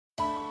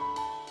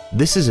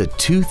This is a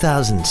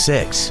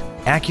 2006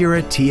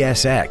 Acura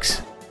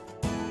TSX.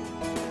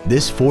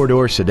 This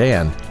four-door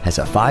sedan has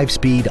a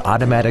 5-speed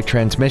automatic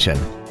transmission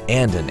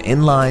and an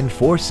inline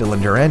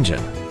 4-cylinder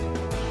engine.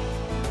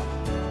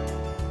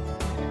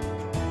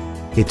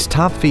 Its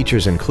top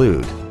features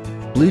include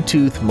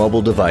Bluetooth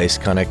mobile device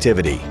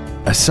connectivity,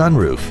 a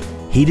sunroof,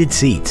 heated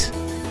seats,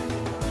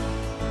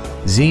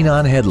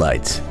 xenon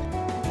headlights,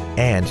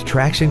 and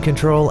traction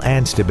control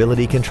and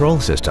stability control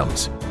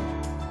systems.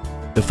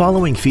 The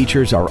following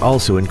features are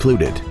also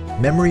included: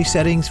 memory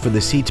settings for the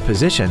seat's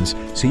positions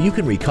so you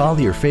can recall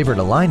your favorite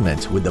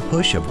alignments with the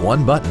push of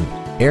one button,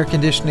 air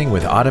conditioning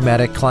with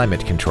automatic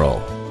climate control,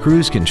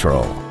 cruise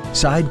control,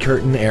 side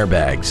curtain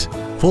airbags,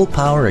 full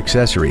power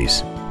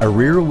accessories, a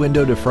rear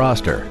window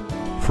defroster,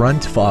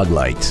 front fog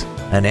lights,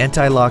 an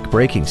anti-lock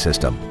braking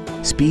system,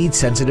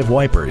 speed-sensitive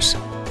wipers,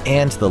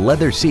 and the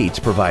leather seats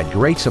provide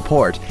great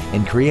support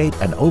and create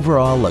an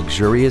overall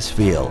luxurious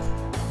feel.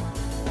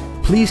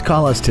 Please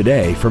call us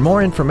today for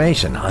more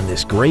information on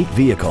this great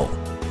vehicle.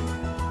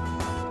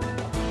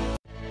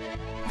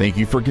 Thank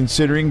you for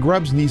considering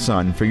Grubbs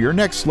Nissan for your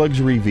next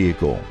luxury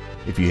vehicle.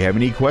 If you have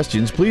any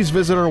questions, please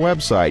visit our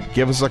website,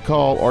 give us a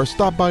call, or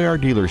stop by our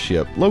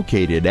dealership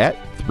located at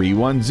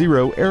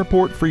 310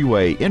 Airport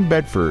Freeway in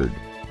Bedford.